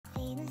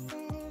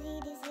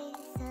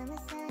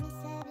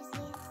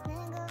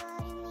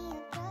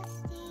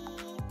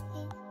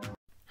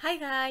Hi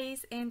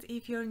guys, and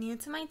if you're new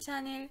to my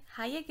channel,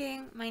 hi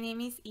again, my name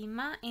is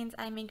Imma and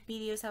I make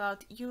videos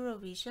about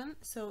Eurovision,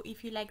 so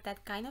if you like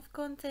that kind of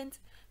content,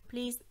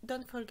 please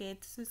don't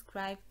forget to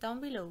subscribe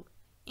down below.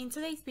 In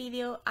today's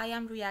video, I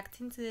am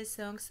reacting to the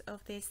songs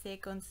of the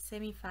second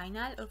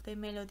semi-final of the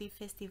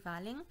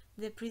Melodifestivalen,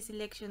 the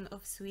preselection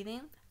of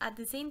Sweden, at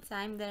the same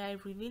time that I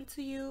reveal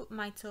to you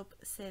my top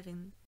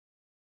 7.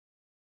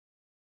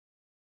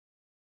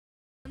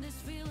 This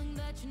feeling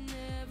that you're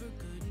never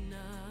good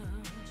enough.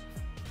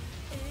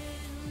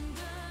 In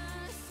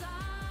the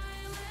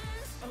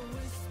silence, a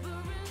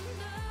whisper in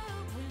the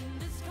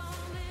wind is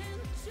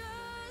calling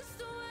just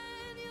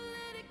when you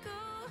let it go.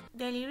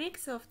 The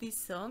lyrics of this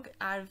song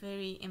are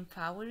very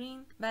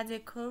empowering, but the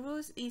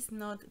chorus is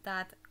not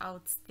that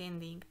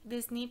outstanding.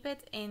 The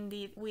snippet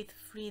ended with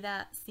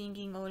Frida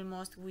singing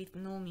almost with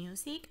no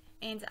music,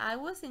 and I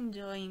was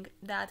enjoying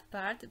that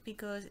part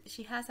because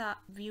she has a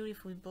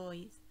beautiful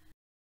voice.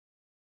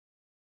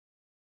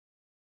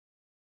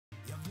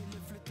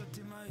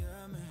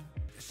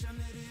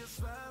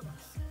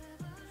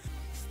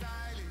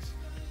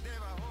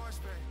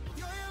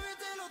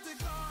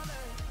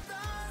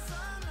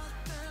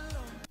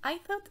 I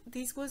thought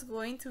this was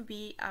going to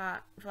be a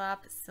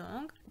rap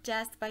song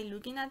just by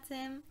looking at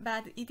them,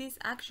 but it is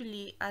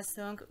actually a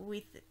song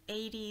with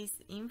 80s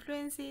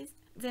influences.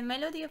 The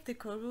melody of the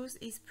chorus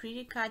is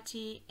pretty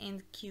catchy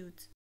and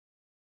cute.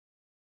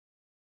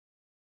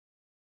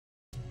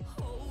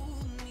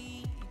 Hold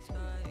me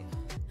tight,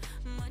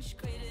 much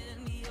greater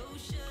than the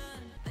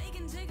ocean. They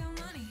can take our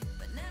money,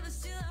 but never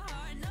steal our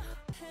heart. No.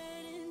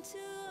 Head into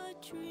a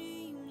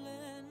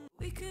dreamland.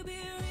 We could be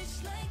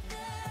rich like that.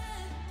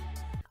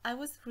 I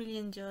was really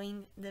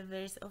enjoying the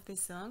verse of the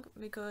song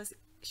because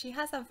she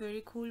has a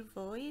very cool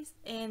voice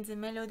and the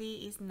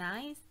melody is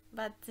nice,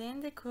 but then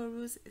the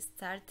chorus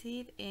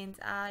started and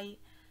I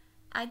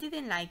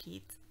didn't like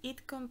it.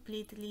 It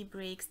completely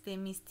breaks the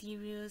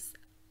mysterious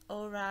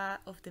aura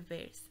of the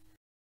verse.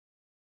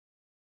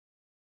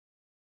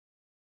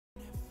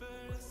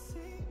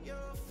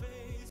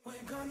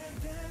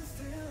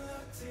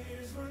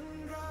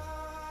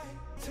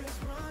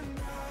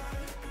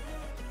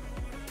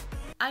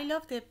 I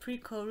love the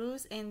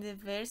pre-chorus and the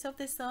verse of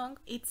the song.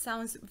 It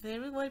sounds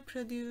very well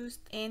produced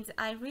and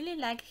I really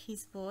like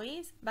his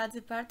voice, but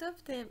the part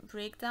of the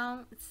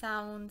breakdown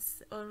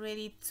sounds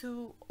already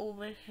too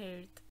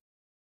overheard.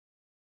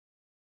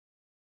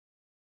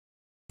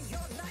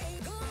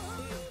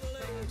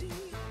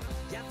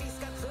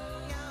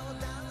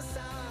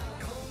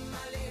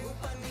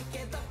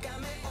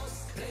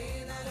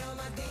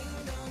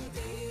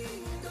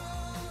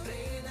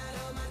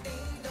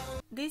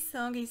 This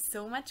song is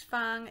so much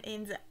fun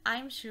and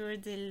I'm sure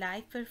the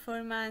live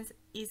performance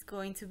is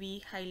going to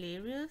be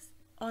hilarious.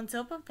 On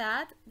top of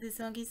that, the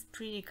song is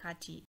pretty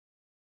catchy.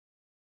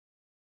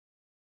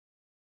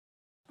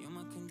 You're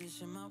my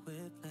condition, my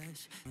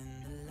whiplash.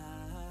 In the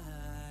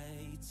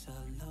lights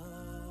are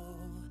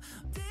low.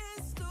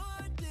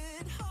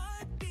 Distorted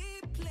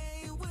heartbeat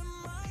play with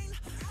mine.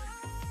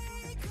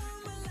 I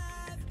come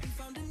alive and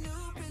found a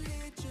new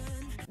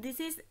religion. This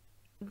is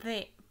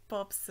the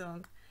pop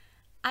song.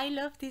 I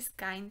love this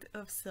kind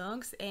of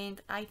songs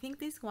and I think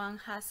this one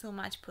has so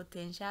much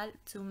potential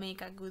to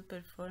make a good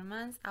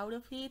performance out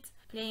of it,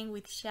 playing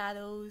with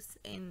shadows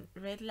and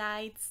red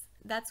lights.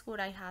 That's what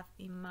I have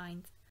in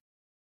mind.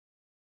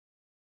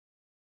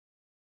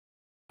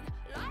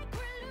 Like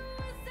we're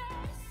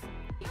losers,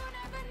 you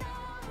never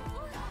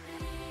know.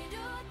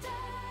 You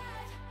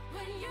that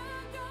when you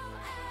grow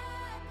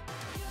up.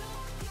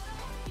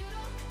 You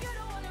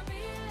don't wanna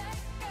be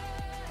like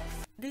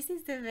us. This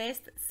is the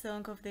best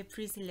song of the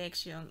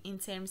preselection in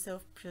terms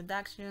of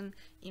production,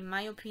 in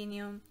my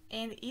opinion,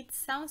 and it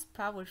sounds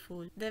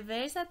powerful. The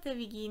verse at the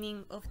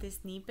beginning of the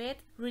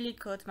snippet really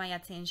caught my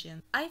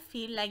attention. I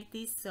feel like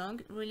this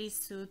song really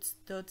suits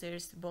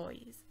Daughter's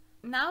voice.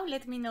 Now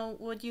let me know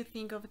what you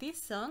think of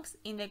these songs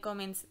in the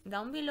comments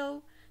down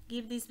below.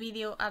 Give this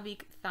video a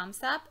big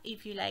thumbs up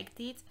if you liked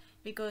it,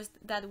 because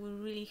that will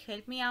really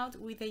help me out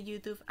with the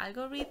YouTube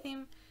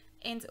algorithm.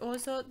 And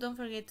also don't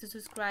forget to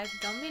subscribe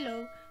down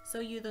below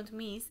so you don't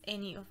miss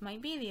any of my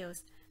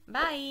videos.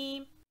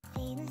 Bye!